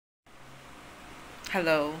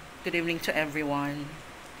Hello, good evening to everyone.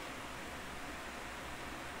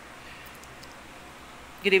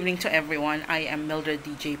 Good evening to everyone. I am Mildred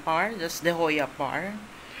DJ Par, that's the Hoya Par,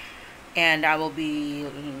 and I will be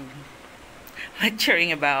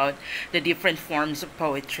lecturing about the different forms of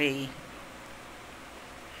poetry.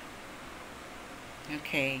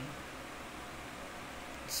 Okay,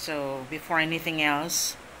 so before anything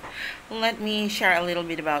else, let me share a little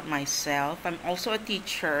bit about myself. I'm also a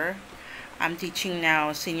teacher. I'm teaching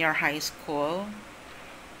now senior high school,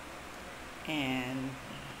 and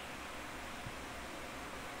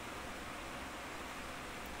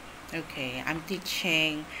okay, I'm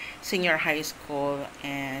teaching senior high school,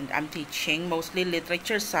 and I'm teaching mostly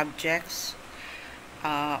literature subjects,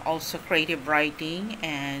 also creative writing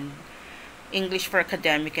and English for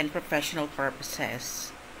academic and professional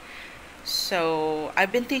purposes. So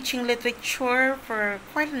I've been teaching literature for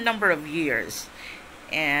quite a number of years,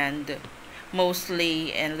 and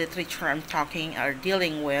mostly in literature I'm talking or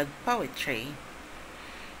dealing with poetry.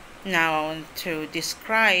 Now, to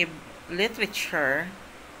describe literature,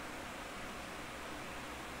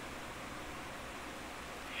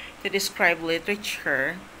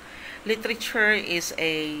 literature is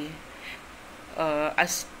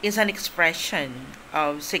is an expression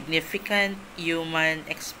of significant human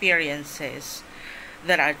experiences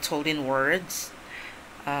that are told in words,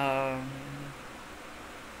 um,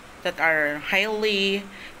 that are highly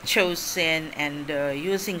chosen and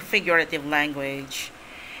using figurative language,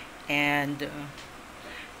 and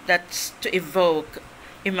that's to evoke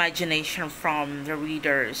imagination from the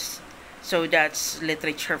readers. So that's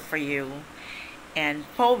literature for you. And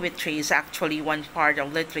poetry is actually one part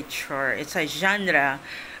of literature. It's a genre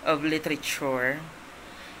of literature,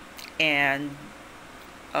 and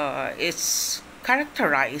it's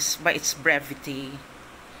characterized by its brevity.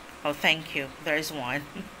 Oh, thank you. There's one.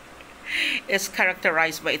 It's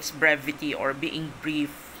characterized by its brevity or being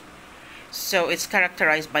brief. So it's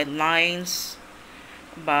characterized by lines,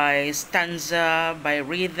 by stanza, by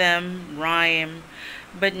rhythm, rhyme.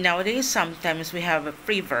 But nowadays, sometimes we have a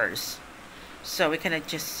free verse. So we cannot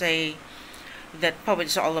just say that poetry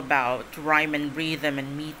is all about rhyme and rhythm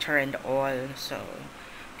and meter and all. So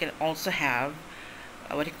you can also have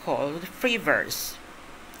what you call the free verse.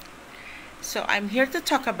 So I'm here to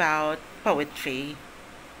talk about poetry.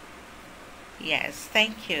 Yes,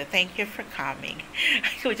 thank you. Thank you for coming.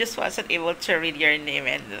 I just wasn't able to read your name,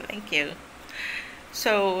 and thank you.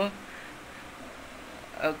 So,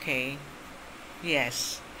 okay,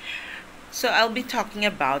 yes. So I'll be talking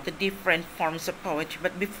about the different forms of poetry,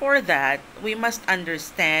 but before that, we must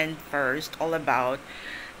understand first all about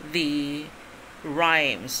the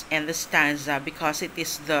rhymes and the stanza, because it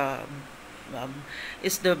is the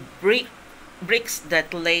bricks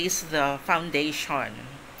that lays the foundation.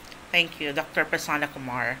 Thank you, Dr. Prasanna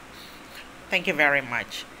Kumar. Thank you very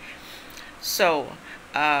much. So,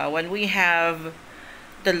 when we have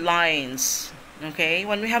the lines, okay,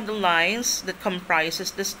 when we have the lines that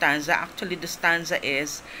comprises the stanza, actually the stanza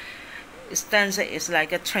is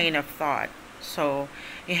like a train of thought. So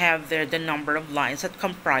you have there the number of lines that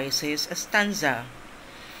comprises a stanza.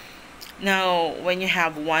 Now, when you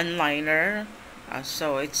have one liner,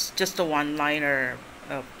 so it's just a one liner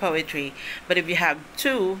poetry. But if you have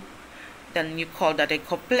two, then you call that a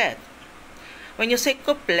couplet. When you say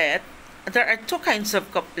couplet, there are two kinds of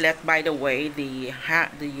couplet, by the way, the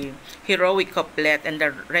heroic couplet and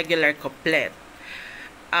the regular couplet.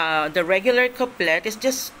 The regular couplet is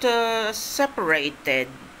just separated,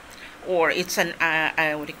 or it's an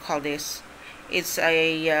what do you call this? It's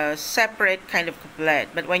a separate kind of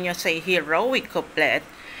couplet. But when you say heroic couplet,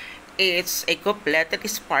 it's a couplet that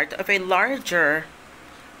is part of a larger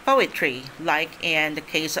poetry, like in the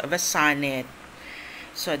case of a sonnet.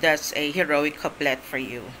 So that's a heroic couplet for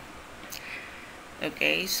you.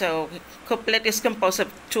 Okay, so couplet is composed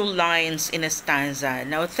of two lines in a stanza.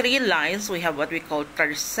 Now, three lines, we have what we call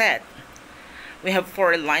tercet. We have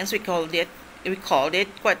four lines, we called it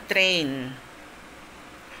quatrain.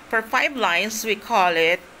 For five lines, we call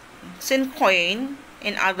it cinquain.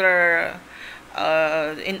 In other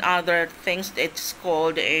things, it's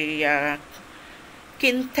called a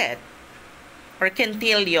quintet or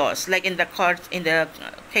quintillos, like in the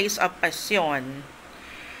case of Passion.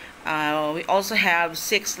 We also have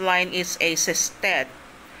 6 line is a sestet,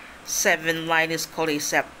 7 line is called a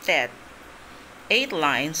septet, 8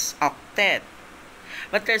 lines octet.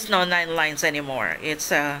 But there's no 9 lines anymore. It's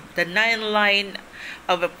the 9 line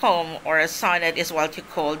of a poem or a sonnet is what you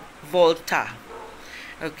call volta.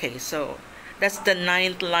 Okay, so that's the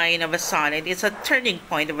 9th line of a sonnet. It's a turning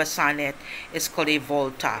point of a sonnet. It's called a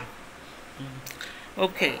volta.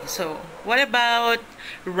 Okay, so what about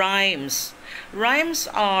rhymes? Rhymes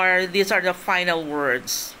are, these are the final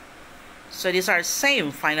words. So these are same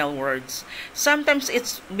final words. Sometimes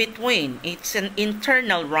it's between. It's an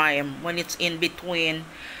internal rhyme when it's in between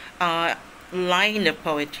line of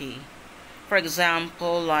poetry. For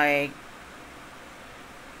example, like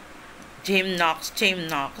Jim knocks, Jim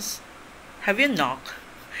knocks. Have you knocked?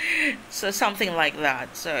 So something like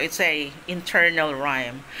that. So it's a internal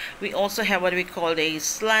rhyme. We also have what we call a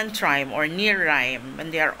slant rhyme or near rhyme,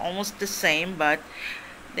 and they are almost the same, but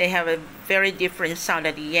they have a very different sound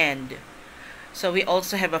at the end. So we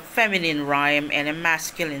also have a feminine rhyme and a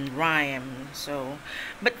masculine rhyme. So,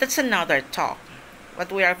 but that's another talk.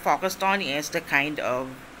 What we are focused on is the kind of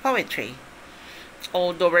poetry.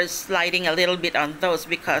 Although we're sliding a little bit on those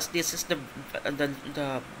because this is the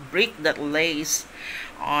brick that lays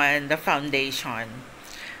on the foundation.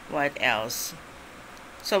 What else?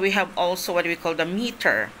 So we have also what we call the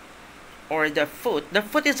meter or the foot. The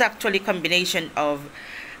foot is actually a combination of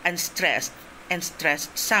unstressed and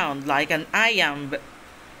stressed sound, like an iamb.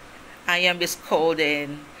 Iamb is called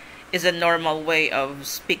in is a normal way of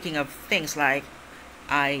speaking of things, like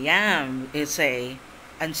I am is a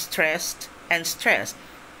unstressed and stressed.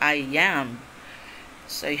 I am.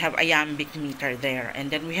 So you have iambic meter there.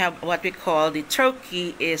 And then we have what we call the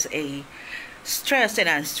trochee is a stressed and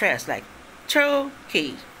unstressed, like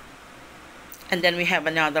trochee. And then we have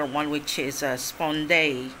another one which is a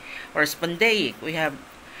spondee or spondaic. We have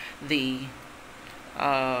the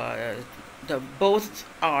both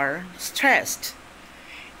are stressed.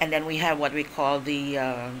 And then we have what we call the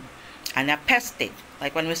anapestic.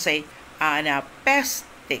 Like when we say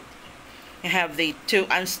anapestic, you have the two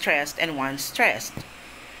unstressed and one stressed.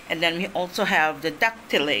 And then we also have the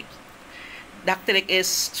dactylic. Dactylic is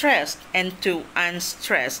stressed and two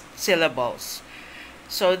unstressed syllables.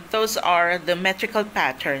 So those are the metrical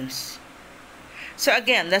patterns. So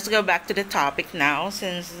again, let's go back to the topic now,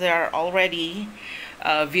 since there are already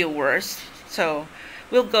viewers. So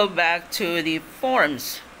we'll go back to the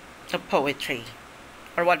forms of poetry,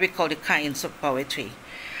 or what we call the kinds of poetry.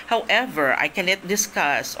 However, I cannot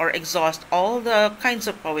discuss or exhaust all the kinds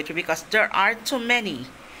of poetry because there are too many.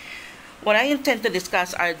 What I intend to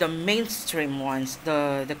discuss are the mainstream ones,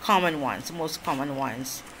 the common ones, the most common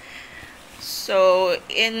ones. So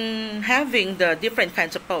in having the different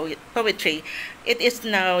kinds of poetry, it is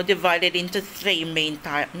now divided into three main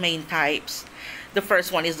types. The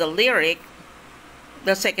first one is the lyric,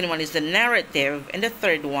 the second one is the narrative, and the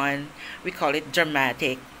third one, we call it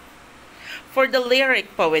dramatic. For the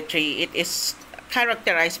lyric poetry, it is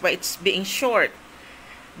characterized by its being short,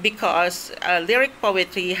 because lyric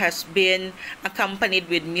poetry has been accompanied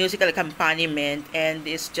with musical accompaniment and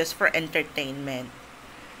is just for entertainment.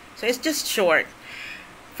 So it's just short.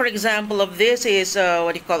 For example of this is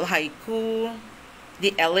what you call haiku,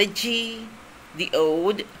 the elegy, the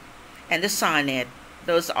ode, and the sonnet.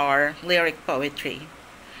 Those are lyric poetry.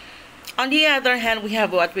 On the other hand, we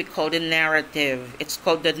have what we call the narrative. It's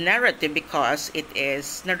called the narrative because it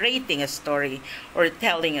is narrating a story or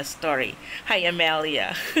telling a story. Hi,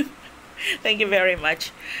 Amelia. Thank you very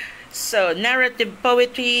much. So, narrative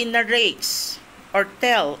poetry narrates or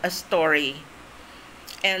tell a story.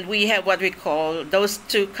 And we have what we call those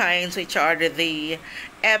two kinds, which are the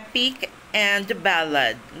epic and the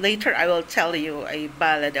ballad. Later, I will tell you a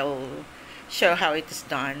ballad. I will show how it is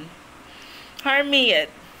done. Harmiet.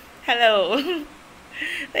 Hello.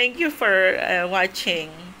 Thank you for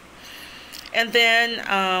watching. And then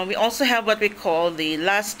we also have what we call the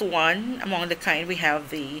last one among the kind. We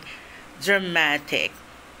have the dramatic.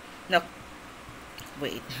 No,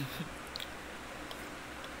 wait.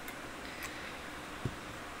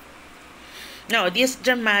 No, this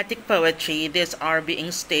dramatic poetry, these are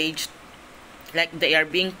being staged, like they are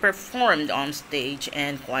being performed on stage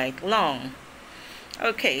and quite long.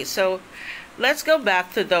 Okay, so let's go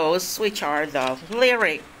back to those which are the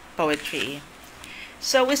lyric poetry.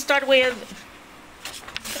 So we start with,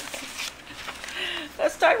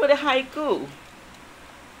 let's start with a haiku.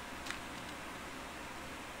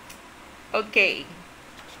 Okay,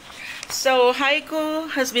 so haiku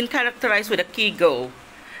has been characterized with a kigo.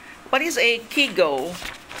 What is a kigo?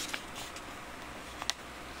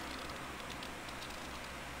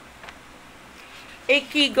 A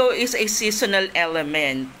kigo is a seasonal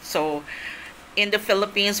element. So in the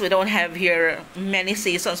Philippines, we don't have here many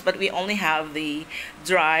seasons, but we only have the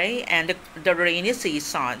dry and the rainy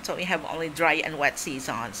season. So we have only dry and wet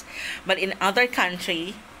seasons. But in other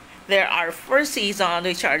countries, there are four seasons,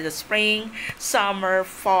 which are the spring, summer,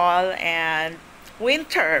 fall, and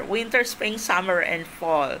winter. Winter, spring, summer, and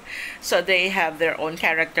fall. So they have their own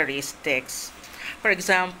characteristics. For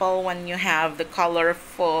example, when you have the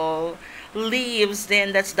colorful leaves,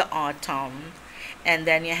 then that's the autumn. And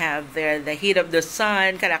then you have there the heat of the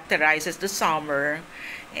sun characterizes the summer,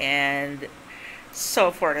 and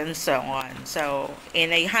so forth and so on. So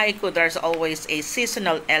in a haiku, there's always a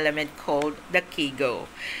seasonal element called the kigo.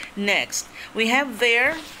 Next, we have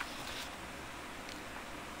there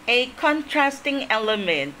a contrasting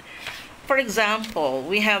element. For example,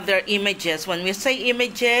 we have their images. When we say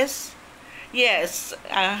images, yes,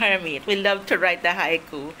 Hermit, we love to write the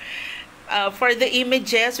haiku. For the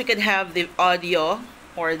images, we could have the audio,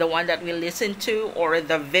 or the one that we listen to, or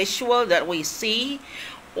the visual that we see,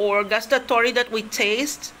 or gustatory that we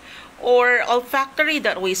taste, or olfactory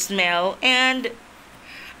that we smell, and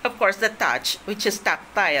of course the touch, which is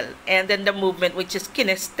tactile, and then the movement, which is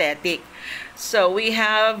kinesthetic. So we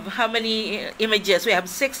have how many images? We have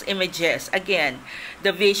 6 images. Again,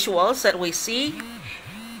 the visuals that we see,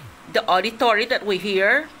 the auditory that we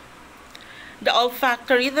hear, the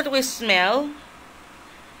olfactory that we smell,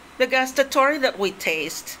 the gustatory that we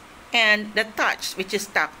taste, and the touch, which is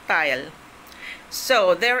tactile.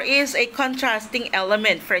 So there is a contrasting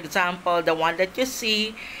element. For example, the one that you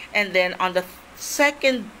see, and then on the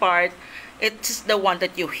second part, it's the one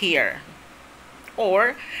that you hear.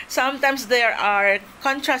 Or sometimes there are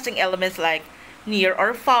contrasting elements like near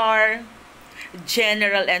or far,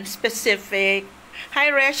 general and specific.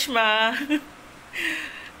 Hi, Reshma.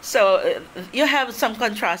 So you have some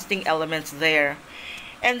contrasting elements there.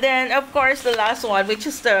 And then, of course, the last one, which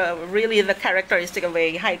is really the characteristic of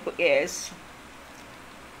a haiku, is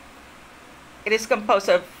it is composed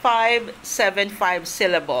of 5, 7, 5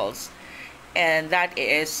 syllables. And that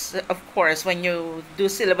is, of course, when you do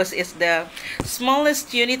syllables, is the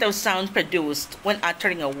smallest unit of sound produced when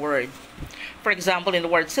uttering a word. For example, in the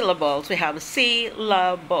word syllables, we have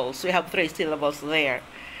syllables. We have 3 syllables there.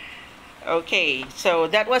 Okay, so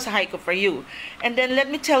that was a haiku for you. And then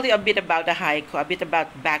let me tell you a bit about the haiku, a bit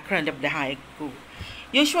about background of the haiku.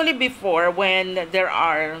 Usually before, when there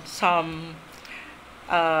are some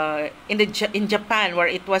in Japan, where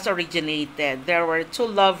it was originated, there were 2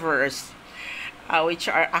 lovers which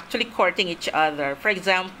are actually courting each other. For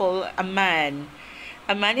example, a man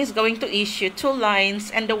is going to issue 2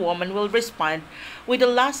 lines, and the woman will respond with the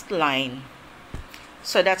last line.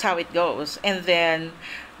 So that's how it goes. And then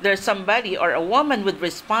there's somebody, or a woman would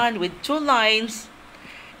respond with 2 lines,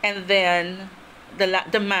 and then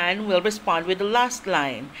the man will respond with the last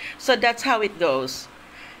line. So that's how it goes.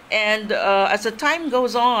 And as the time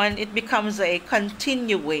goes on, it becomes a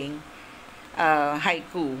continuing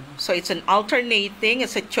haiku. So it's an alternating,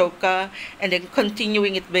 it's a choka, and then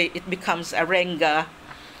continuing, it becomes a renga.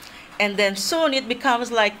 And then soon it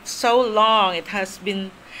becomes like so long. It has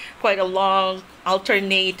been quite a long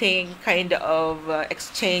alternating kind of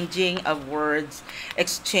exchanging of words,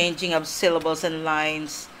 exchanging of syllables and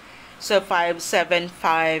lines. So 5, 7,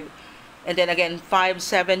 5, and then again 5,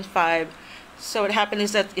 7, 5. So what happened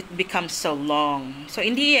is that it becomes so long. So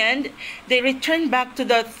in the end, they return back to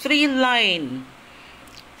the 3-line.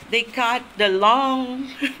 They cut the long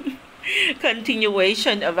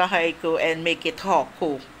continuation of a haiku and make it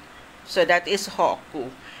hoku. So that is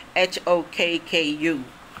hoku, H-O-K-K-U.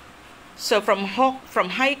 So from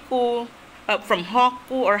haiku, from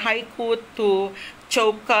hoku or haiku to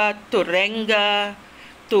choka to renga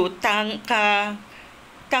to tanka.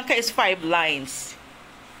 Tanka is 5 lines.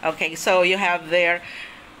 Okay, so you have there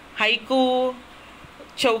haiku,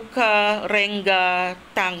 choka, renga,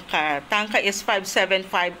 tanka. Tanka is 5, 7,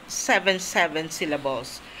 5, 7, 7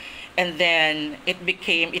 syllables. And then it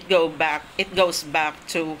goes back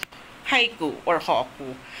to haiku or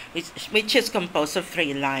hoku, which is composed of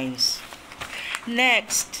 3 lines.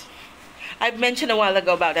 Next, I've mentioned a while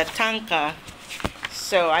ago about the tanka,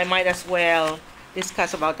 so I might as well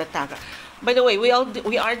discuss about the tanka. By the way, we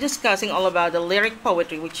are discussing all about the lyric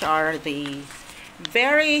poetry, which are the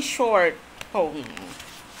very short poem.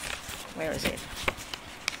 Where is it?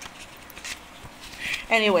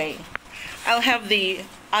 Anyway, I'll have the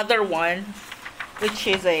other one, which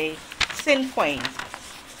is a synquane.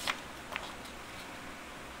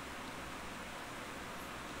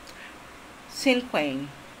 Synquane.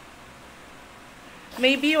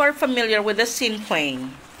 Maybe you are familiar with the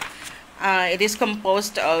synquane. It is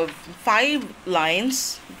composed of 5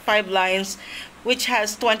 lines, which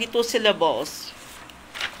has 22 syllables,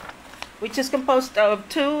 which is composed of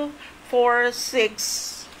 2, 4,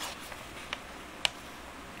 6,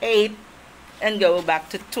 8, and go back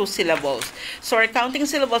to 2 syllables. So our counting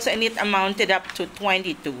syllables in it amounted up to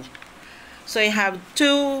 22. So you have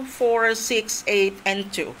 2, 4, 6, 8,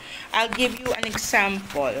 and 2. I'll give you an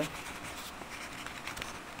example.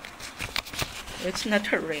 It's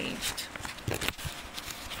not arranged.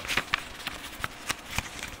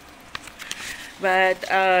 But,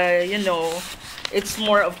 you know, it's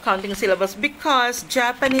more of counting syllables because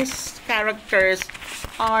Japanese characters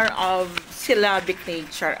are of syllabic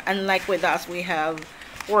nature. Unlike with us, we have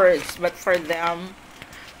words, but for them,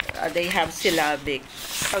 they have syllabic.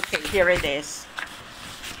 Okay, here it is.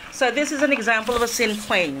 So this is an example of a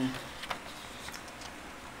cinquain.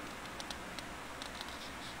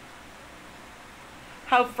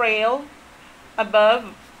 How frail?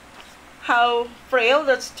 Above. How frail?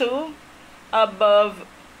 That's 2. Above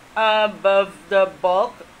the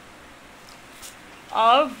bulk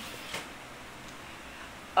of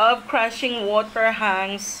crashing water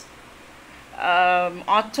hangs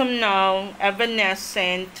autumnal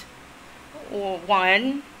evanescent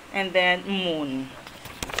 1 and then moon.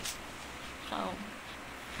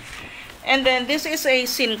 And then this is a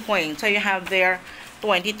cinquain, so you have there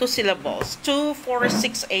 22 syllables, 2, 4,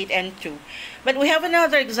 6, 8, and 2. But we have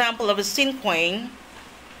another example of a cinquain.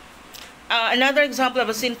 Another example of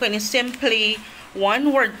a cinquain is simply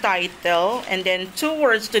one word title and then 2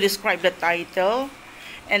 words to describe the title.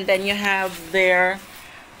 And then you have there,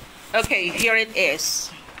 okay, here it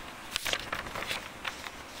is.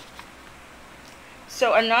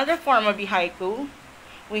 So another form of the haiku,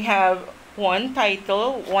 we have one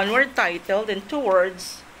title, one word title, then 2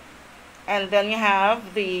 words. And then you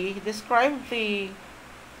have describe the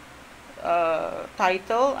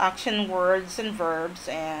title, action words, and verbs.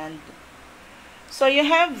 And so you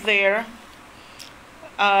have there,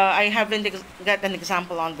 I haven't got an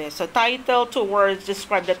example on this. So title, 2 words,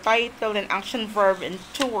 describe the title, and action verb in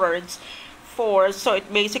 2 words, 4. So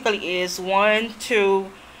it basically is 1,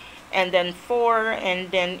 2, and then 4,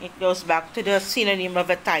 and then it goes back to the synonym of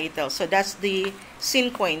a title. So that's the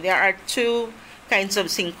cinquain. There are 2 kinds of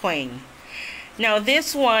cinquain. Now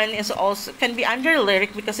this one is also can be under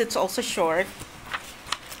lyric because it's also short.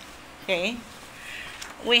 Okay.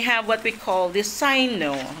 We have what we call the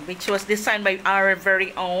Sino, which was designed by our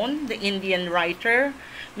very own, the Indian writer,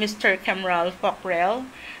 Mr. Kamral Pokhrel.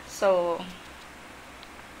 So,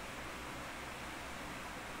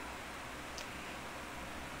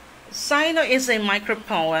 Sino is a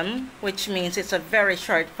micropoem, which means it's a very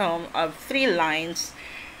short poem of 3 lines,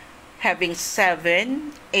 having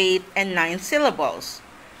 7, 8, and 9 syllables.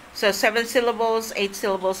 So 7 syllables, 8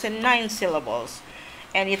 syllables, and 9 syllables.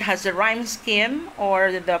 And it has a rhyme scheme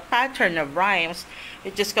or the pattern of rhymes,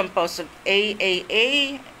 which is composed of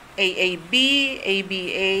AAA, AAB,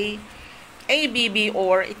 ABA, ABB,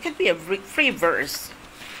 or it could be a free verse.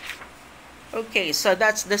 Okay, so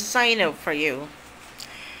that's the Sino for you.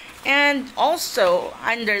 And also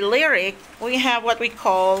under lyric, we have what we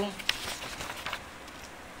call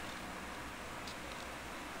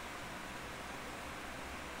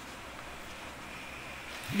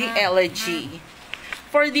the elegy.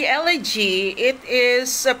 For the elegy, it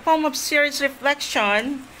is a poem of serious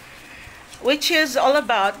reflection, which is all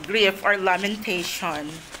about grief or lamentation.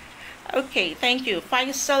 Okay, thank you.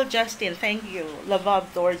 Faisal, Justin, thank you.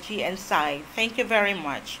 Lavav, Dorji, and Sai, thank you very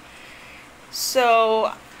much.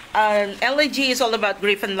 So, elegy is all about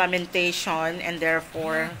grief and lamentation, and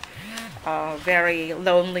therefore very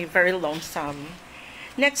lonely, very lonesome.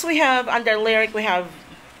 Next we have, under lyric, we have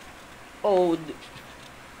ode.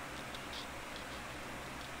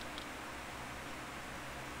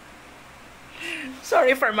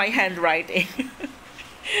 Sorry for my handwriting.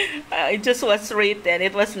 It just was written.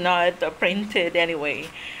 It was not printed anyway.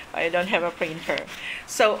 I don't have a printer.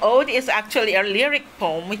 So ode is actually a lyric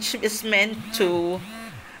poem which is meant to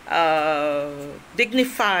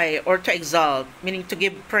dignify or to exalt, meaning to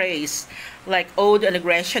give praise, like ode on a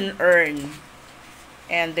Grecian urn,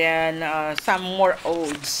 and then some more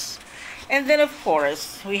odes. And then of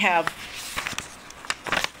course we have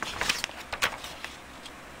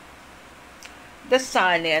the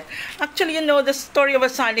sonnet. Actually, you know, the story of a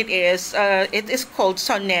sonnet is, it is called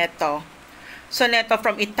sonetto. Sonetto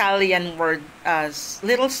from Italian word as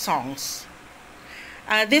little songs.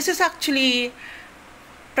 This is actually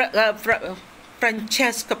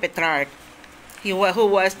Francesco Petrarch, who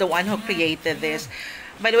was the one who created this.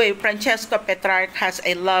 By the way, Francesco Petrarch has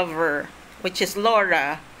a lover, which is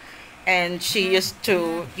Laura, and she used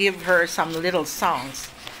to give her some little songs,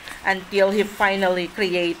 until he finally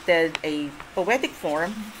created a poetic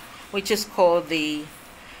form, which is called the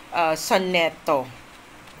sonetto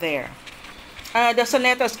there. The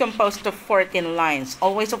sonetto is composed of 14 lines,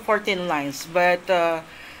 always of 14 lines, but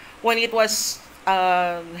when it was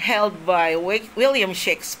held by William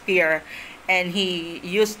Shakespeare, and he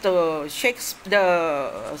used to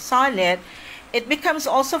the sonnet, it becomes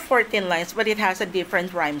also 14 lines, but it has a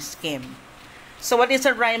different rhyme scheme. So what is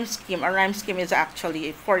a rhyme scheme? A rhyme scheme is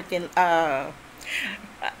actually 14 a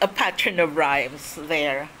pattern of rhymes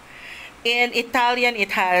there. In Italian,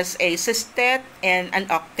 it has a sestet and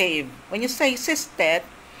an octave. When you say sestet,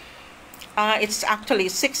 it's actually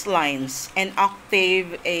 6 lines, and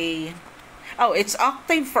octave it's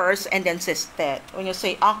octave first and then sestet. When you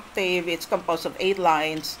say octave, it's composed of 8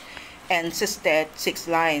 lines, and sestet 6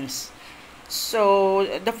 lines.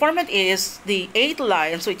 So the format is the 8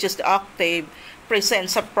 lines, which is the octave,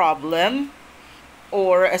 presents a problem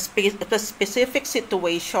or a specific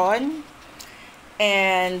situation,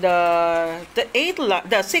 and the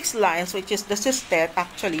 6 lines, which is the sestet,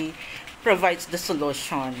 actually provides the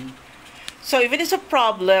solution. So if it is a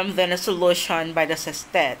problem, then a solution by the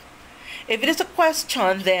sestet. If it is a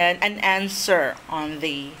question, then an answer on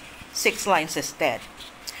the 6-line sestet.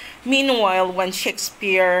 Meanwhile, when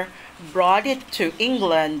Shakespeare brought it to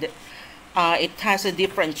England, it has a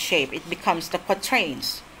different shape. It becomes the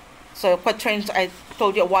quatrains. So quatrains, I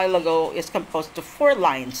told you a while ago, is composed of 4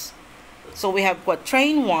 lines. So we have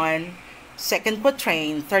quatrain 1, second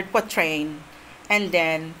quatrain, third quatrain, and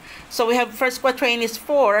then, so we have first quatrain is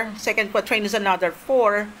 4, second quatrain is another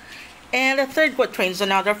 4, and the third quatrain is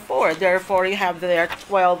another 4. Therefore, you have there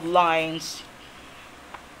 12 lines.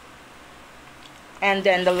 And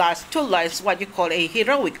then the last 2 lines, what you call a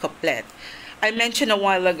heroic couplet. I mentioned a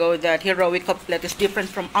while ago that heroic couplet is different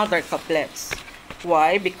from other couplets.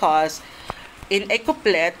 Why? Because in a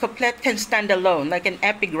couplet can stand alone, like in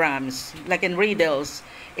epigrams, like in riddles,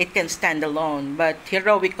 it can stand alone. But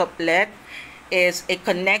heroic couplet is a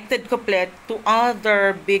connected couplet to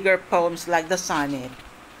other bigger poems like the sonnet.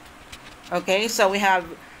 Okay, so we have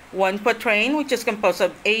 1 quatrain, which is composed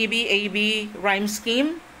of A-B rhyme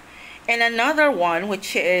scheme, and another one,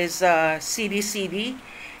 which is CD,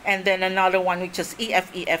 and then another one, which is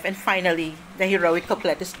EF, and finally, the heroic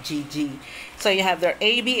couplet is GG. So you have there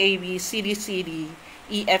A-B, CD,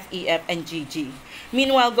 EF, and GG.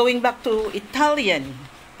 Meanwhile, going back to Italian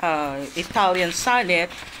sonnet,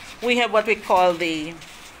 we have what we call the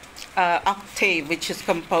octave, which is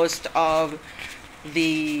composed of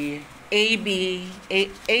the A, B,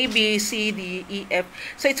 C, D, E, F.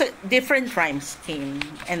 So it's a different rhyme scheme.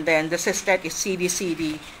 And then the sestet is CD,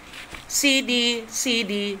 CD.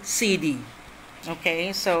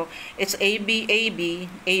 Okay, so it's A, B,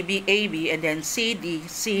 and then CD,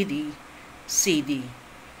 CD.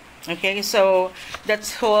 Okay, so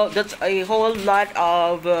that's a whole lot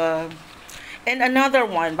of... and another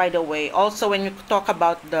one, by the way, also when you talk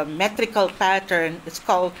about the metrical pattern, it's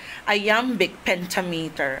called iambic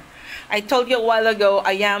pentameter. I told you a while ago,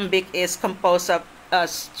 iambic is composed of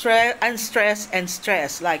unstressed and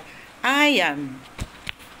stress, like I am,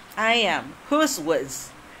 whose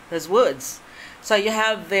woods, So you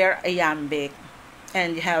have their iambic,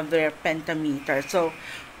 and you have their pentameter. So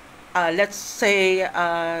let's say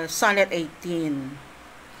sonnet 18.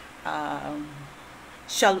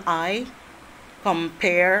 Shall I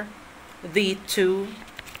compare thee to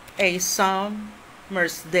a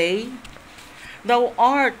summer's day? Thou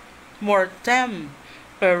art more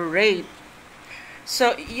temperate.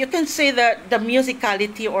 So you can say that the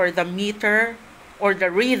musicality or the meter or the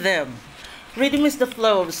rhythm. Rhythm is the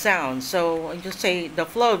flow of sound. So I just say the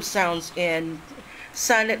flow of sounds in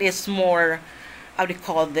sonnet is more, how do you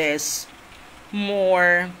call this,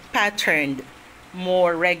 more patterned,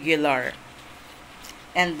 more regular.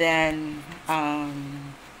 And then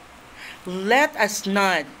let us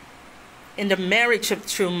not, in the marriage of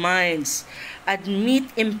true minds, admit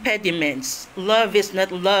impediments. Love is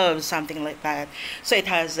not love, something like that. So it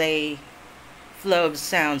has a flow of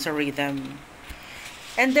sounds, a rhythm.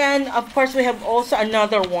 And then, of course, we have also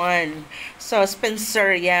another one. So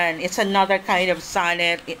Spenserian, it's another kind of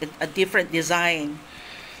sonnet, a different design.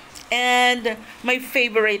 And my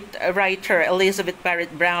favorite writer, Elizabeth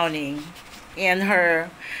Barrett Browning, in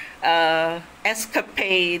her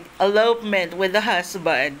escapade, elopement with the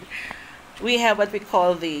husband, we have what we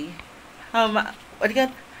call the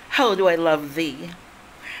how do I love thee?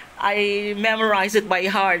 I memorized it by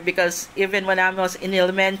heart because even when I was in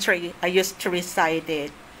elementary, I used to recite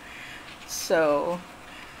it. So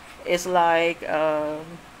it's like, how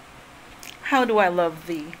do I love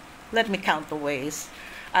thee? Let me count the ways.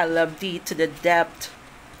 I love thee to the depth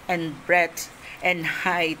and breadth and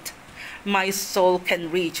height my soul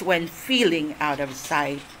can reach when feeling out of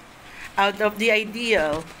sight. Out of the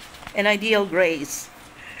ideal and ideal grace.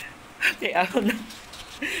 Okay, I don't know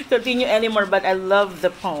continue anymore, but I love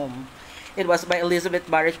the poem. It was by Elizabeth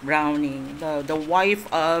Barrett Browning, the wife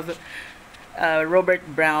of Robert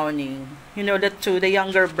Browning. You know the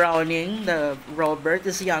younger Browning, the Robert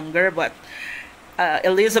is younger, but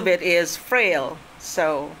Elizabeth is frail,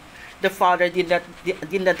 so the father did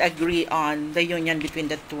not agree on the union between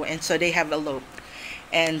the two, and so they have eloped.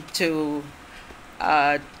 And to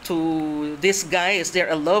these guys, their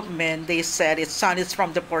elopement, they said its son is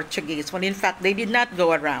from the Portuguese, when in fact they did not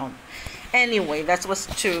go around. Anyway, that was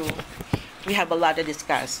two. We have a lot to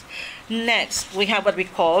discuss. Next, we have what we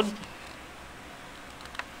called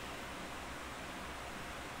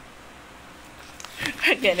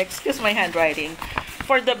again, excuse my handwriting.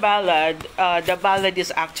 For the ballad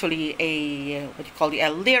is actually a what do you call it, a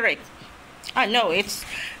lyric. No, it's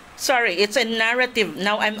a narrative.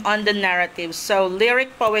 Now I'm on the narrative. So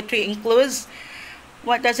lyric poetry includes,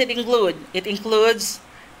 what does it include? It includes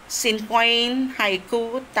cinquain,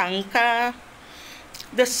 haiku, tanka,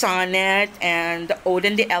 the sonnet, and the ode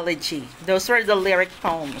and the elegy. Those were the lyric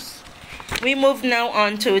poems. We move now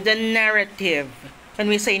on to the narrative. When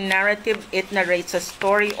we say narrative, it narrates a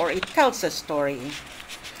story or it tells a story.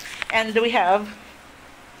 And we have,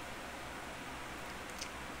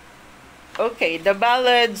 okay,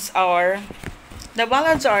 these are the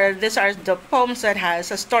poems that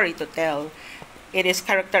has a story to tell. It is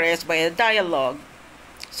characterized by a dialogue.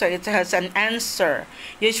 So it has an answer.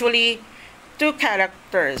 Usually two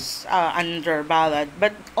characters under ballad,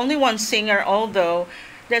 but only one singer, although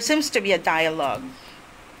there seems to be a dialogue.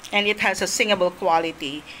 And it has a singable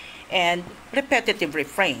quality and repetitive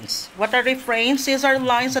refrains. What are refrains? These are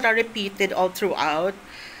lines that are repeated all throughout.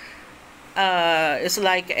 It's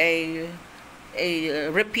like a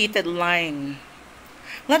repeated line.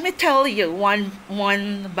 Let me tell you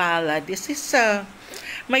one ballad. This is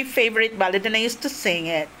my favorite ballad, and I used to sing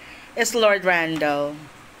it. It's Lord Randall.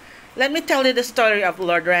 Let me tell you the story of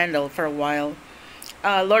Lord Randall for a while.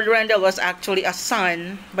 Lord Randall was actually a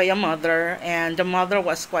son by a mother, and the mother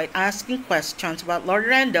was quite asking questions about Lord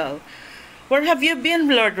Randall. Where have you been,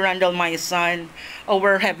 Lord Randall, my son? Or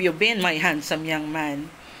where have you been, my handsome young man?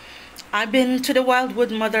 I've been to the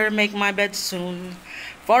wildwood, mother, make my bed soon,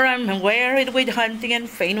 for I'm wearied with hunting and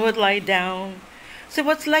fain would lie down. So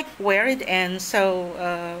what's like wearied and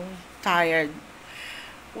so tired?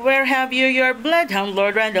 Where have you your bloodhound,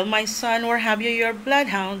 Lord Randall, my son? Where have you your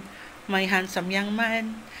bloodhound, my handsome young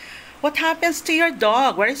man? What happens to your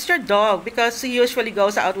dog? Where is your dog? Because he usually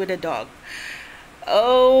goes out with a dog.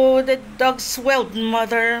 Oh, the dog swelled,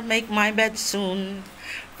 mother, make my bed soon,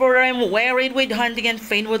 for I'm wearied with hunting and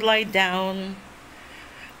fain would lie down.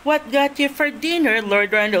 What got you for dinner,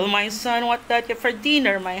 Lord Randall, my son? What got you for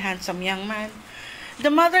dinner, my handsome young man? The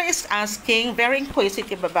mother is asking, very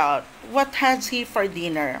inquisitive about what has he for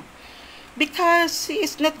dinner, because he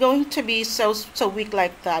is not going to be so weak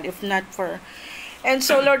like that if not for. And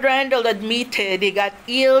so Lord Randall admitted he got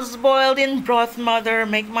eels boiled in broth, mother,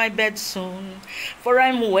 make my bed soon, for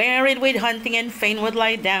I'm wearied with hunting and fain would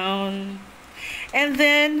lie down. And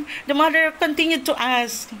then the mother continued to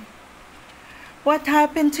ask, what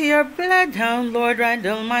happened to your bloodhound, Lord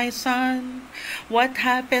Randall, my son? What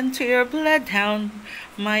happened to your bloodhound,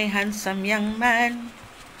 my handsome young man?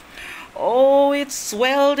 Oh, it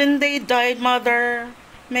swelled and they died, mother,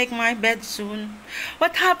 make my bed soon.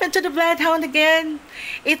 What happened to the bloodhound again?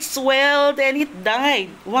 It swelled and it died.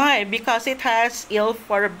 Why? Because it has eel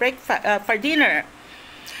for for dinner.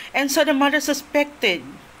 And so the mother suspected.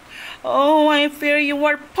 Oh, I fear you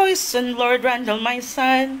are poisoned, Lord Randall, my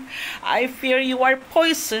son. I fear you are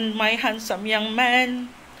poisoned, my handsome young man.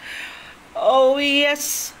 Oh,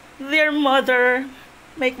 yes, dear mother,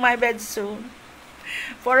 make my bed soon,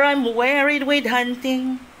 for I'm wearied with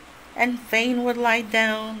hunting and fain would lie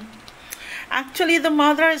down. Actually, the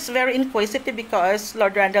mother is very inquisitive because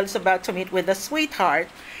Lord Randall is about to meet with a sweetheart,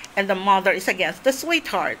 and the mother is against the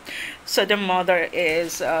sweetheart. So the mother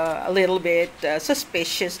is a little bit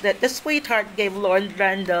suspicious that the sweetheart gave Lord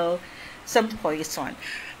Randall some poison.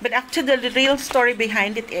 But actually, the real story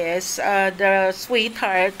behind it is the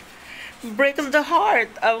sweetheart breaks the heart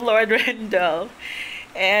of Lord Randall.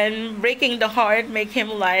 And breaking the heart make him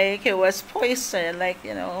like he was poisoned, like,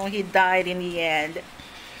 you know, he died in the end.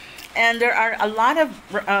 And there are a lot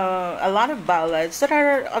of ballads that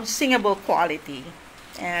are of singable quality.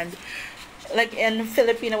 And like in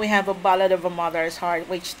Filipino, we have a ballad of a mother's heart,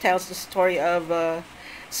 which tells the story of a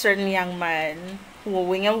certain young man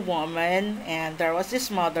wooing a woman, and there was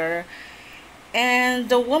this mother, and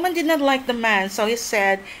the woman did not like the man, so he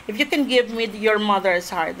said, if you can give me your mother's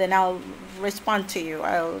heart, then I'll respond to you.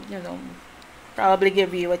 I'll, you know, probably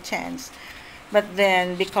give you a chance. But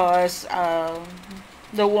then because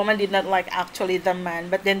the woman did not like actually the man,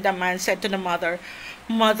 but then the man said to the mother,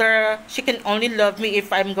 mother, she can only love me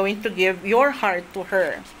if I'm going to give your heart to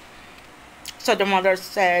her. So the mother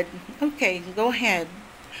said, okay, go ahead,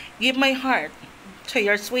 give my heart, to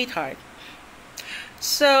your sweetheart.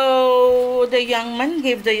 So the young man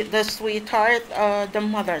gave the sweetheart the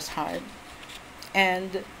mother's heart.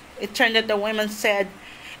 And it turned out the woman said,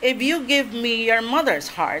 if you give me your mother's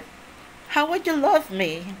heart, how would you love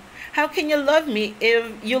me? How can you love me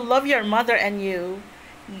if you love your mother and you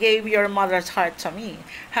gave your mother's heart to me?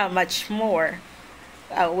 How much more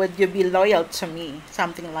would you be loyal to me?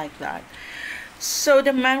 Something like that. So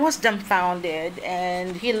the man was dumbfounded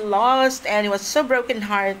and he lost and he was so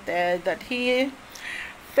brokenhearted that he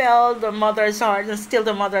felt the mother's heart and still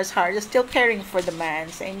the mother's heart is still caring for the man,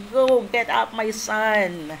 saying, go get up my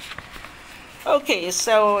son. Okay,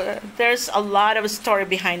 so there's a lot of story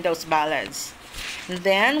behind those ballads. And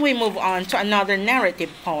then we move on to another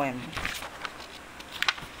narrative poem.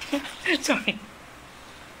 Sorry.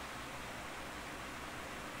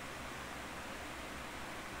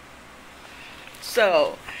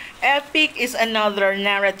 So, epic is another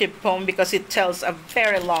narrative poem because it tells a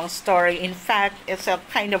very long story. In fact, it's a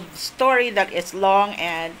kind of story that is long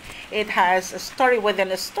and it has a story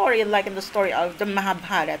within a story, like in the story of the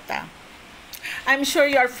Mahabharata. I'm sure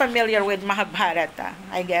you're familiar with Mahabharata,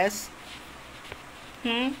 I guess.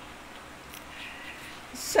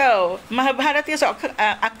 So, Mahabharata is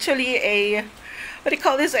actually a, what do you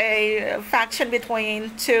call this, a faction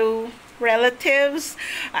between two relatives.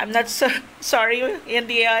 I'm not so sorry,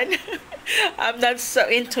 Indian. I'm not so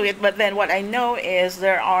into it, but then what I know is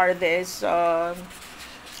there are these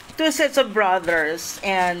two sets of brothers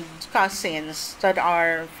and cousins that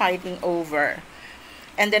are fighting over.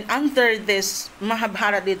 And then under this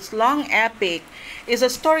Mahabharata, its long epic, is a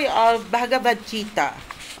story of Bhagavad Gita.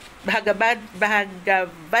 Bhagavad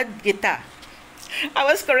Gita. I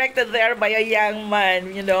was corrected there by a young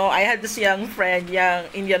man. You know, I had this young friend, young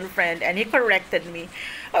Indian friend, and he corrected me.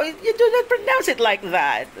 Oh, you do not pronounce it like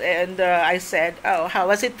that. And I said, oh, how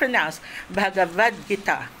was it pronounced? Bhagavad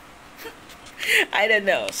Gita. I don't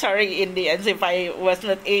know. Sorry, Indians, if I was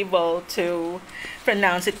not able to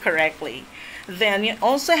pronounce it correctly. Then you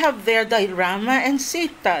also have there the Rama and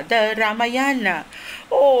Sita, the Ramayana.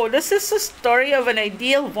 Oh, this is a story of an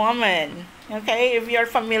ideal woman. Okay, if you're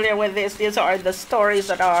familiar with this, these are the stories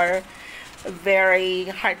that are very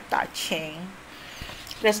heart-touching.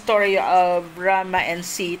 The story of Rama and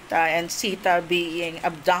Sita being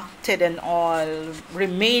abducted and all,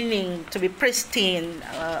 remaining to be pristine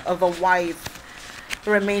of a wife,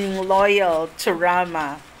 remaining loyal to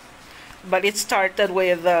Rama. But it started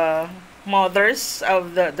with mothers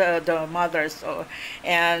of the mothers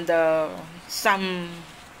and some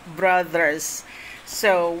brothers.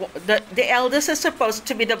 So the eldest is supposed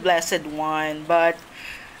to be the blessed one, but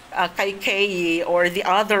Kaikeyi, or the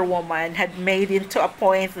other woman, had made into a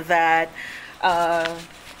point that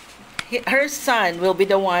her son will be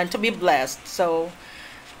the one to be blessed. So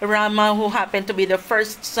Rama, who happened to be the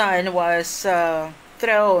first son, was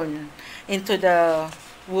thrown into the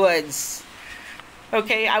woods.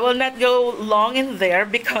 Okay, I will not go long in there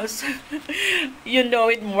because you know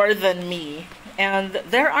it more than me. And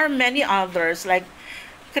there are many others like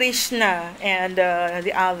Krishna and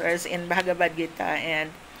the others in Bhagavad Gita.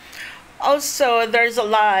 And also there's a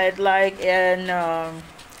lot like in,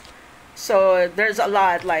 so there's a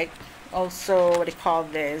lot like also, what do you call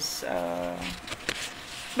this?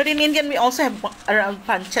 But in Indian we also have around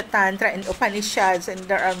Panchatantra and Upanishads, and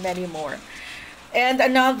there are many more. And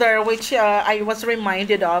another which I was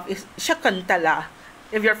reminded of is Shakuntala.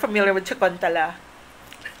 If you're familiar with Shakuntala.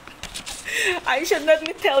 I should not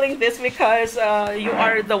be telling this because you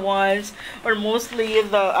are the ones, or mostly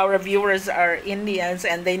our viewers are Indians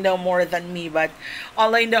and they know more than me. But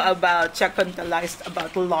all I know about Shakuntala is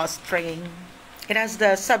about lost string. It has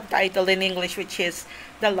the subtitle in English, which is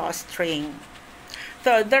The Lost String.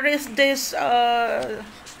 So there is this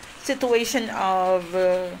situation of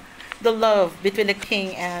the love between the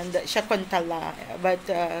king and Shakuntala, but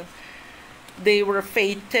they were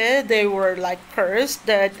fated, they were like cursed,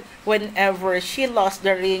 that whenever she lost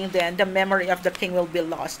the ring, then the memory of the king will be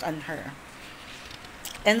lost on her.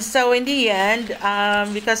 And so in the end,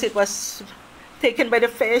 because it was taken by the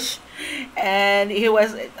fish, and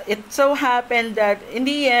it so happened that in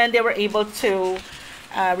the end they were able to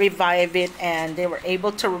revive it, and they were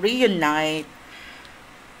able to reunite.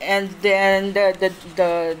 And then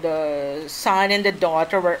the son and the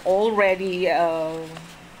daughter were already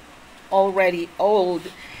old,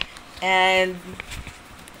 and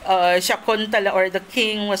Shakuntala, or the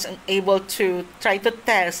king, was able to try to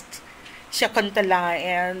test Shakuntala.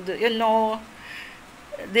 And you know,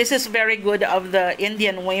 this is very good of the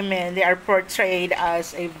Indian women. They are portrayed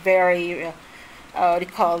as a very what do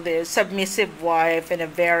you call this, submissive wife, and a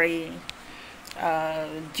very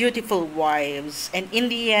dutiful wives, and in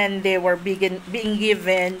the end they were being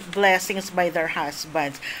given blessings by their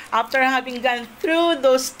husbands after having gone through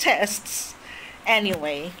those tests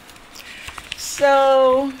anyway.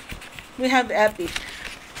 So we have epic.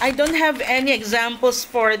 I don't have any examples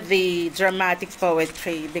for the dramatic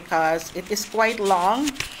poetry because it is quite long.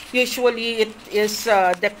 Usually it is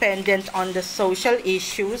dependent on the social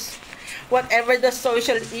issues. Whatever the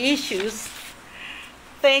social issues.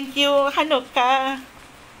 Thank you, Hanukkah,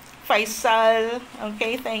 Faisal.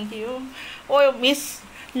 Okay, thank you. Oh, Miss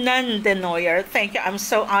Nandenoyer, thank you. I'm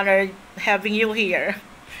so honored having you here.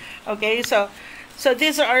 Okay, so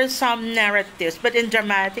these are some narratives, but in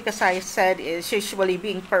dramatic, as I said, is usually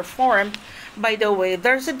being performed. By the way,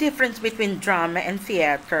 there's a difference between drama and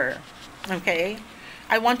theater. Okay,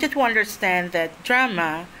 I want you to understand that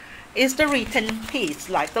drama is the written piece,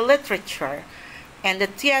 like the literature, and the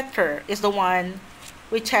theater is the one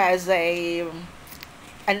which has an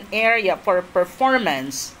area for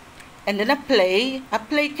performance. And then a play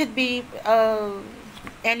could be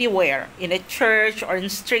anywhere, in a church or in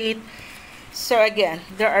street. So again,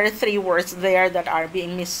 there are three words there that are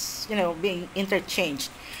being being interchanged: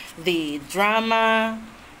 the drama,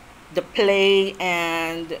 the play,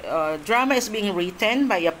 and drama is being written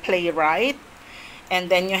by a playwright, and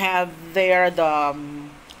then you have there the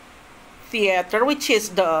theater, which is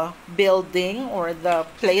the building or the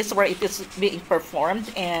place where it is being performed,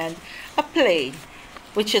 and a play,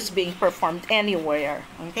 which is being performed anywhere.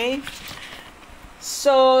 Okay.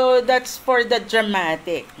 So that's for the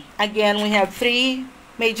dramatic. Again, we have three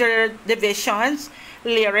major divisions: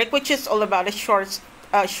 lyric, which is all about a short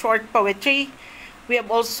poetry. We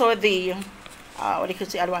have also the what do you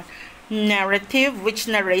say, other one? Narrative, which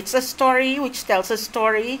narrates a story, which tells a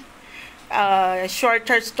story.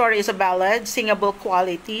 Shorter story is a ballad, singable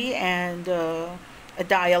quality, and a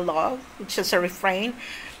dialogue, which is a refrain.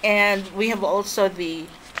 And we have also the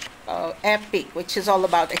epic, which is all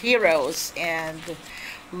about heroes and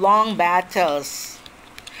long battles.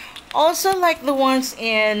 Also, like the ones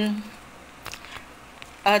in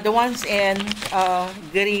the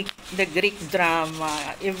Greek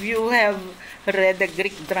drama. If you have read the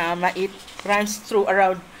Greek drama, it runs through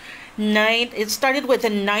around it started with the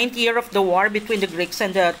 9th year of the war between the Greeks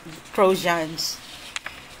and the Trojans.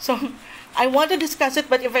 So I want to discuss it,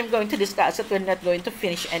 but if I'm going to discuss it, we're not going to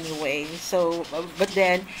finish anyway. So, but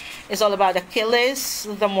then it's all about Achilles,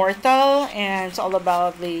 the mortal, and it's all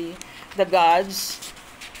about the gods,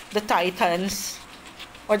 the Titans,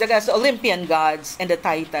 or the gods, the Olympian gods and the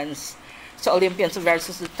Titans. So Olympians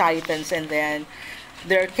versus the Titans, and then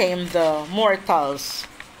there came the mortals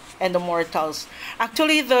and the mortals.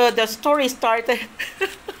 Actually, the story started.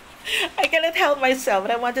 I cannot help myself,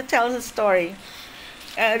 but I want to tell the story.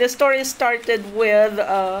 The story started with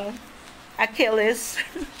Achilles.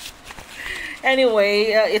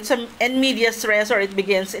 Anyway, it's in medias res, or it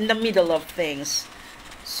begins in the middle of things.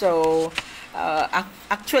 So,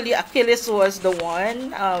 actually, Achilles was the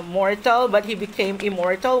one mortal, but he became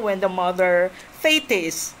immortal when the mother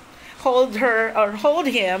Thetis hold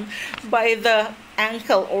him by the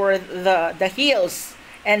ankle or the heels,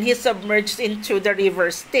 and he submerged into the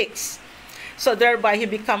river Styx. So thereby he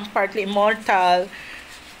become partly immortal,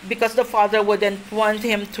 because the father wouldn't want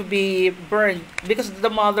him to be burned, because the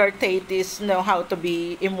mother Thetis know how to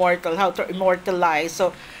be immortal, how to immortalize.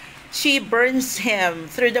 So she burns him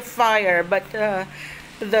through the fire, but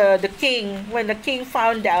the king, when the king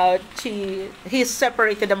found out, he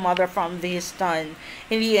separated the mother from his son.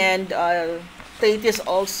 In the end, Thetis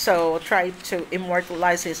also tried to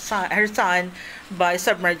immortalize her son by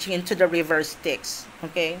submerging into the river Styx.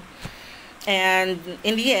 Okay. And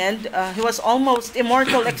in the end, he was almost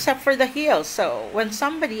immortal except for the heels. So when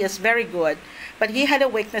somebody is very good, but he had a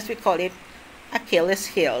weakness, we call it Achilles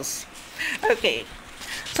heels. Okay,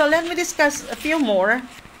 so let me discuss a few more.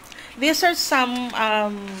 These are some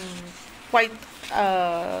quite,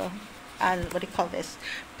 and what do you call this?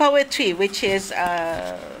 Poetry, which is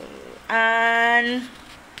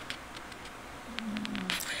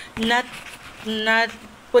not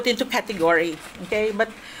put into category, okay? But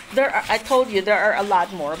I told you there are a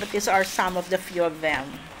lot more, but these are some of the few of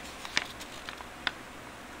them.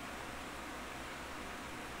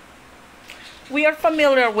 We are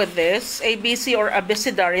familiar with this, ABC or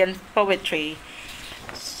Abecedarian poetry.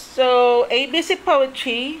 So ABC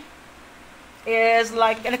poetry is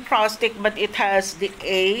like an acrostic, but it has the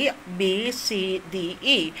A, B, C, D,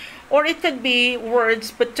 E. Or it could be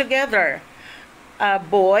words put together.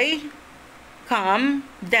 Boy, come,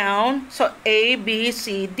 down, so A, B,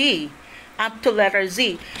 C, D. up to letter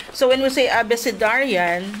Z. So when we say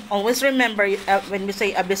Abecedarian, always remember when we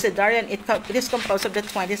say Abecedarian, it is composed of the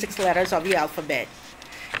 26 letters of the alphabet.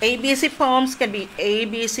 ABC poems can be A,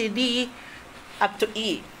 B, C, D, up to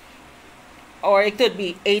E. Or it could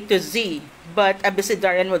be A to Z. But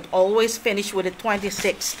Abecedarian would always finish with the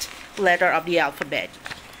 26th letter of the alphabet.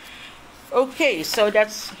 Okay, so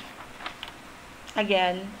that's,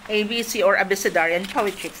 again, ABC or Abecedarian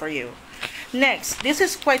poetry for you. Next, this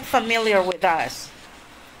is quite familiar with us.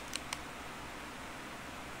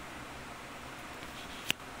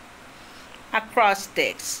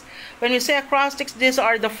 Acrostics. When we say acrostics, these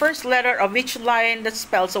are the first letter of each line that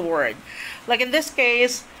spells a word. Like in this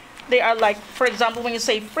case, they are like, for example, when you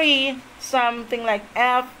say free, something like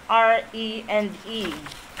F, R, E, and E.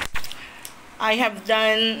 I have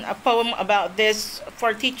done a poem about this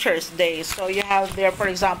for Teacher's Day. So you have there, for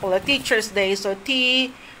example, a Teacher's Day. So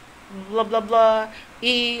T, blah, blah, blah,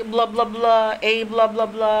 E, blah, blah, blah, A, blah, blah,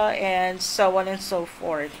 blah, and so on and so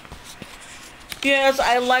forth. Yes,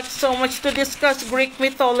 I like so much to discuss Greek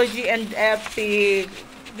mythology and epic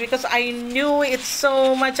because I knew it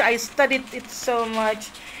so much. I studied it so much.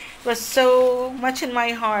 It was so much in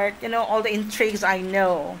my heart. You know, all the intrigues I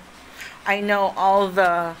know. I know all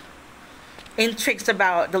the intrigues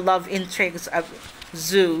about the love intrigues of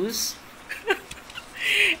Zeus.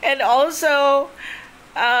 And also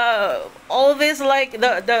all this like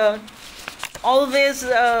all this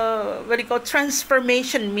what do you call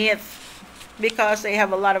transformation myth, because they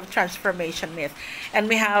have a lot of transformation myth. And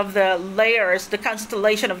we have the layers, the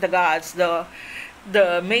constellation of the gods, the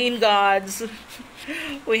main gods.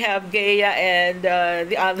 We have Gaia and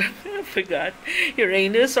the other I forgot,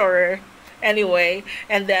 Uranus, or anyway,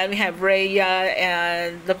 and then we have Rhea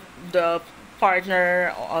and the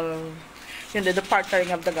partner of, you know, the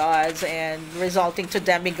partnering of the gods and resulting to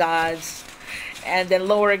demigods and then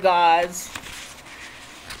lower gods.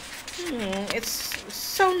 It's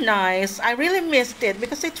so nice. I really missed it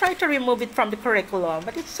because they tried to remove it from the curriculum,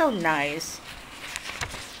 but it's so nice.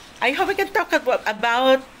 I hope we can talk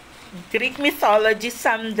about Greek mythology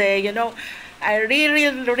someday. You know, I really,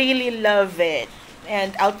 really love it.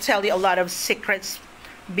 And I'll tell you a lot of secrets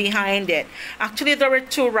behind it. Actually, there were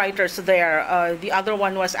two writers there. The other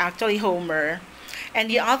one was actually Homer, and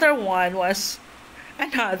the other one was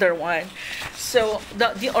another one. So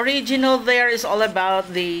the original there is all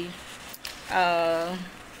about the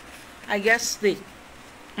I guess the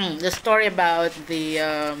story about the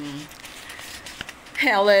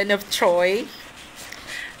Helen of Troy.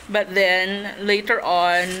 But then later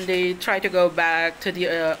on, they try to go back to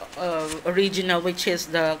the original, which is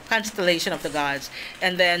the constellation of the gods.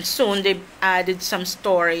 And then soon they added some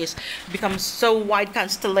stories, becomes so wide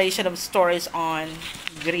constellation of stories on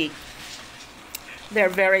Greek. They're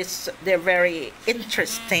very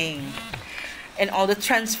interesting, and all the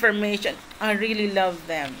transformation. I really love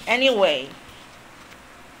them. Anyway.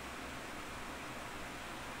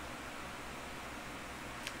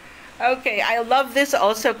 Okay, I love this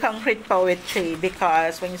also, concrete poetry,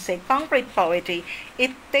 because when you say concrete poetry, it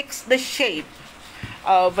takes the shape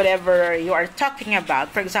of whatever you are talking about.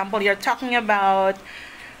 For example, you're talking about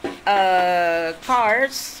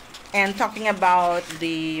cars and talking about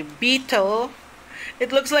the Beetle.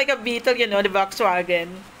 It looks like a Beetle, you know, the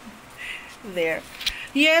Volkswagen there.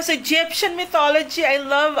 Yes, Egyptian mythology. I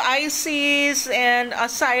love Isis and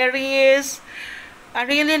Osiris. I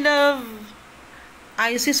really love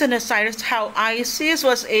Isis and Osiris, how Isis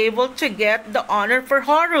was able to get the honor for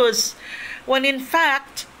Horus, when in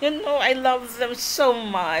fact, you know, I love them so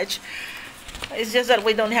much. It's just that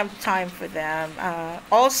we don't have time for them.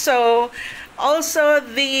 Also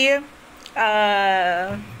the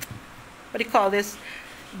what do you call this?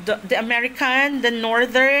 The American, the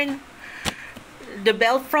Northern, the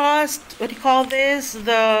Belfast. What do you call this?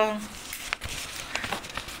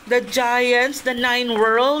 The giants, the 9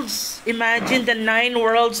 worlds. Imagine the 9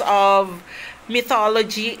 worlds of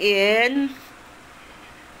mythology in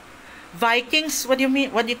Vikings. What do you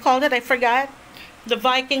mean? What do you call it? I forgot. The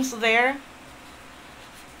Vikings there.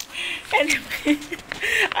 And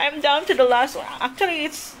I'm down to the last one. Actually,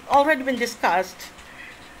 it's already been discussed.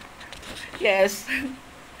 Yes.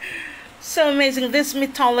 So amazing. This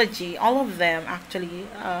mythology, all of them actually.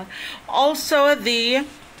 Also the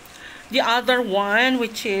other one,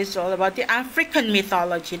 which is all about the African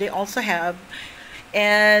mythology, they also have.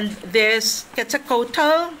 And this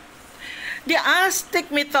Quetzalcoatl, the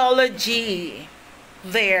Aztec mythology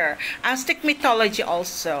there. Aztec mythology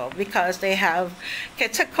also, because they have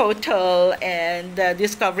Quetzalcoatl and the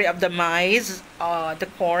discovery of the maize, the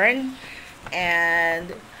corn,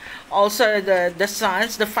 and Also,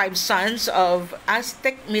 the five sons of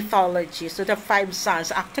Aztec mythology. So the five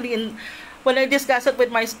sons, actually, when I discussed it with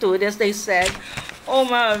my students, they said, "Oh,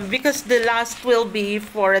 ma, because the last will be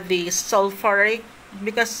for the sulfuric,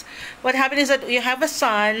 because what happens is that you have a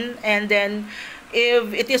sun, and then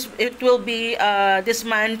if it will be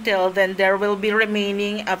dismantled, then there will be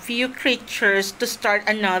remaining a few creatures to start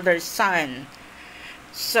another sun.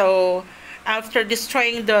 So after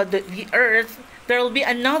destroying the earth, there will be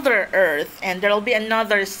another earth, and there will be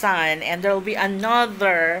another sun, and there will be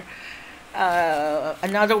another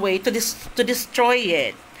way to destroy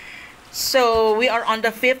it. So we are on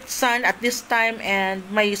the fifth sun at this time, and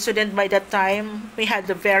my student, by that time we had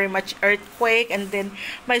a very much earthquake, and then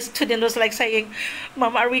my student was like saying,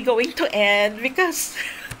 "Mom, are we going to end?" Because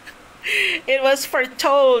it was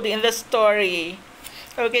foretold in the story.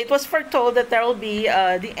 Okay, it was foretold that there will be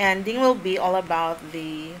the ending will be all about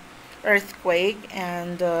the earthquake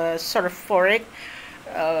and sulfuric,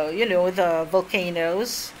 the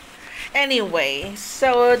volcanoes. Anyway,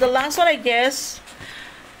 so the last one, I guess,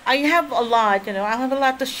 I have a lot, I have a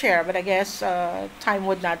lot to share, but I guess time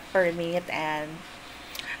would not permit, and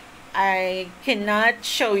I cannot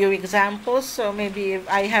show you examples. So maybe if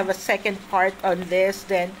I have a second part on this,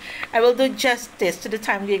 then I will do justice to the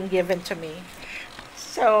time being given to me.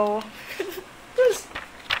 So,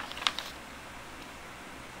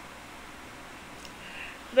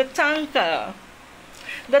 the tanka.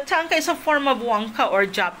 The tanka is a form of wonka or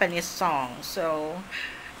Japanese song. So,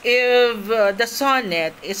 if the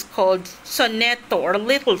sonnet is called sonetto or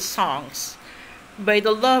little songs by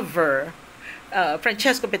the lover,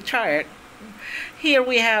 Francesco Petrarch, here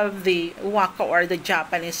we have the waka or the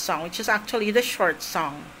Japanese song, which is actually the short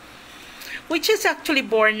song, which is actually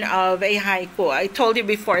born of a haiku. I told you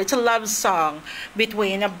before, it's a love song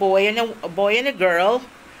between a boy and a girl.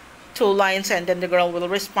 Two lines, and then the girl will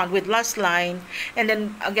respond with last line, and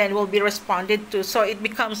then again will be responded to. So it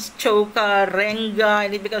becomes choka, renga,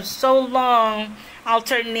 and it becomes so long,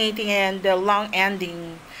 alternating, and the long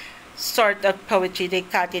ending sort of poetry. They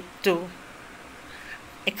cut it to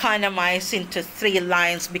economize into 3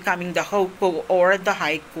 lines, becoming the hoku or the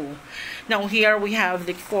haiku. Now here we have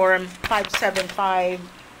the form 575,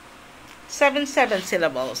 7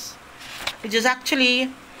 syllables, which is actually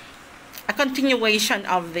a continuation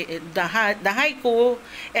of the haiku,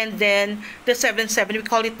 and then the 7 we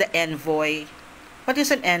call it the envoy. What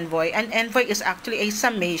is an envoy? An envoy is actually a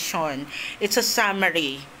summation. It's a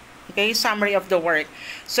summary. Okay, summary of the work.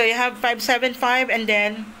 So you have 575, and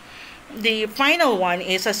then the final one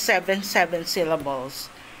is a 7 syllables.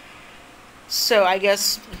 So I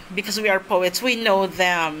guess because we are poets, we know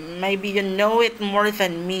them. Maybe you know it more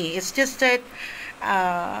than me. It's just that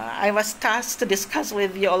I was tasked to discuss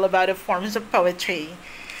with you all about the forms of poetry.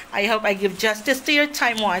 I hope I give justice to your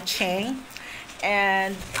time watching.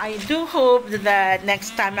 And I do hope that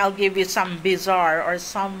next time I'll give you some bizarre or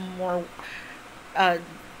some more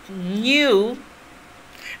new.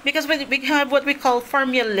 Because we have what we call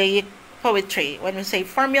formulaic poetry. When we say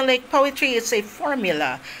formulaic poetry, it's a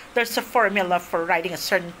formula. There's a formula for writing a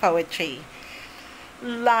certain poetry.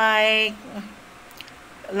 Like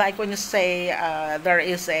when you say there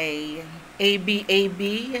is a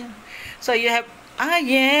AB. So you have,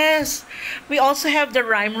 yes, we also have the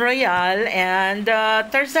rhyme royale and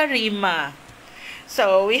terza rima.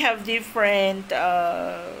 So we have different,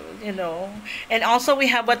 and also we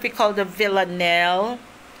have what we call the villanelle,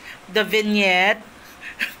 the vignette.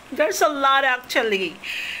 There's a lot actually.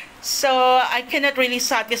 So I cannot really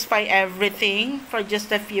satisfy everything for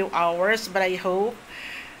just a few hours, but I hope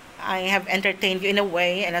I have entertained you in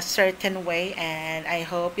a certain way, and I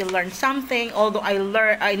hope you learned something. Although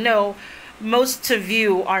I know most of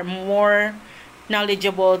you are more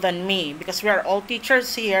knowledgeable than me because we are all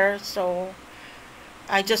teachers here. So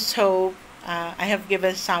I just hope I have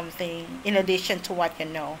given something in addition to what you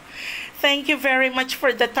know. Thank you very much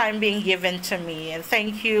for the time being given to me, and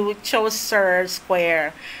thank you, Chaucer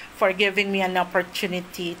Square, for giving me an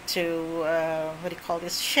opportunity to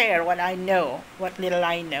share what I know, what little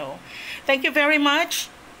I know. Thank you very much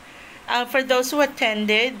for those who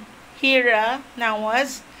attended. Hira,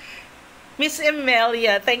 Nawaz, Miss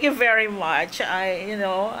Emilia, thank you very much.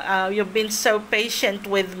 You've been so patient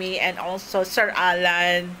with me, and also Sir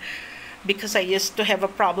Alan, because I used to have a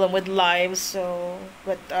problem with live.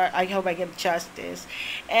 But I hope I give justice.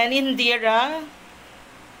 And Indira,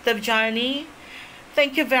 Tabjani,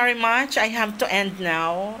 thank you very much. I have to end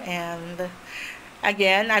now. And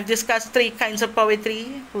again, I've discussed 3 kinds of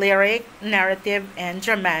poetry: lyric, narrative, and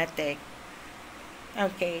dramatic.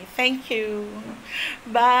 Okay, thank you.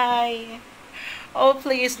 Bye. Oh,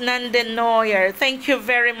 please, Nanden Neuer. Thank you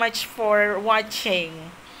very much for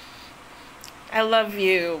watching. I love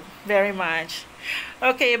you very much.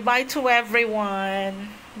 Okay, bye to everyone.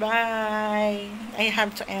 Bye. I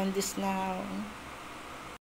have to end this now.